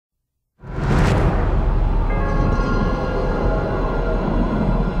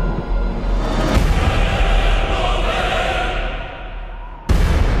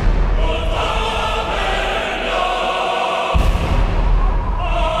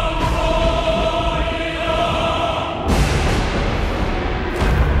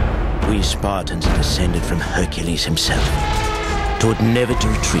Spartans are descended from Hercules himself. Taught never to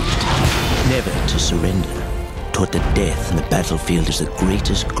retreat, never to surrender. Taught that death on the battlefield is the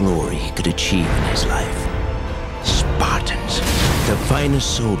greatest glory he could achieve in his life. Spartans, the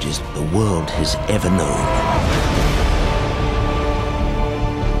finest soldiers the world has ever known.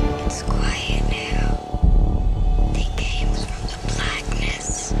 It's quiet now. They came from the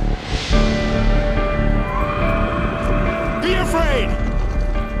blackness. Be afraid!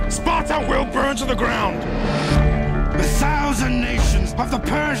 Sparta will burn to the ground! 1,000 nations of the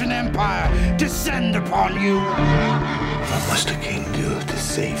Persian Empire descend upon you! What must a king do to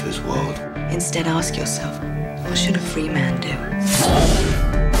save his world? Instead, ask yourself, what should a free man do?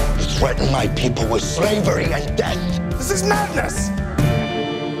 Threaten my people with slavery and death. This is madness!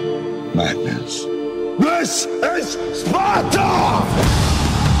 Madness. This is Sparta!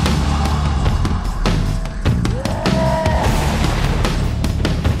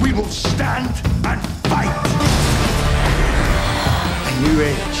 We will stand and fight! A new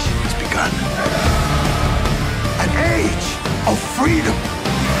age has begun. An age of freedom.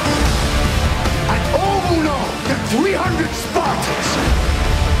 And all will know that 300 Spartans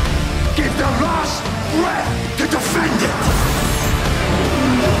gave their last breath to defend it.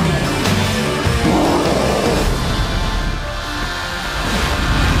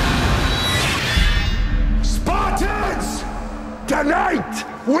 Spartans! Tonight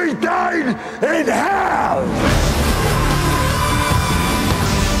we dine in hell!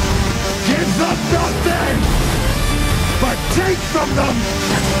 Give them nothing, but take from them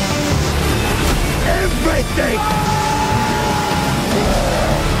everything!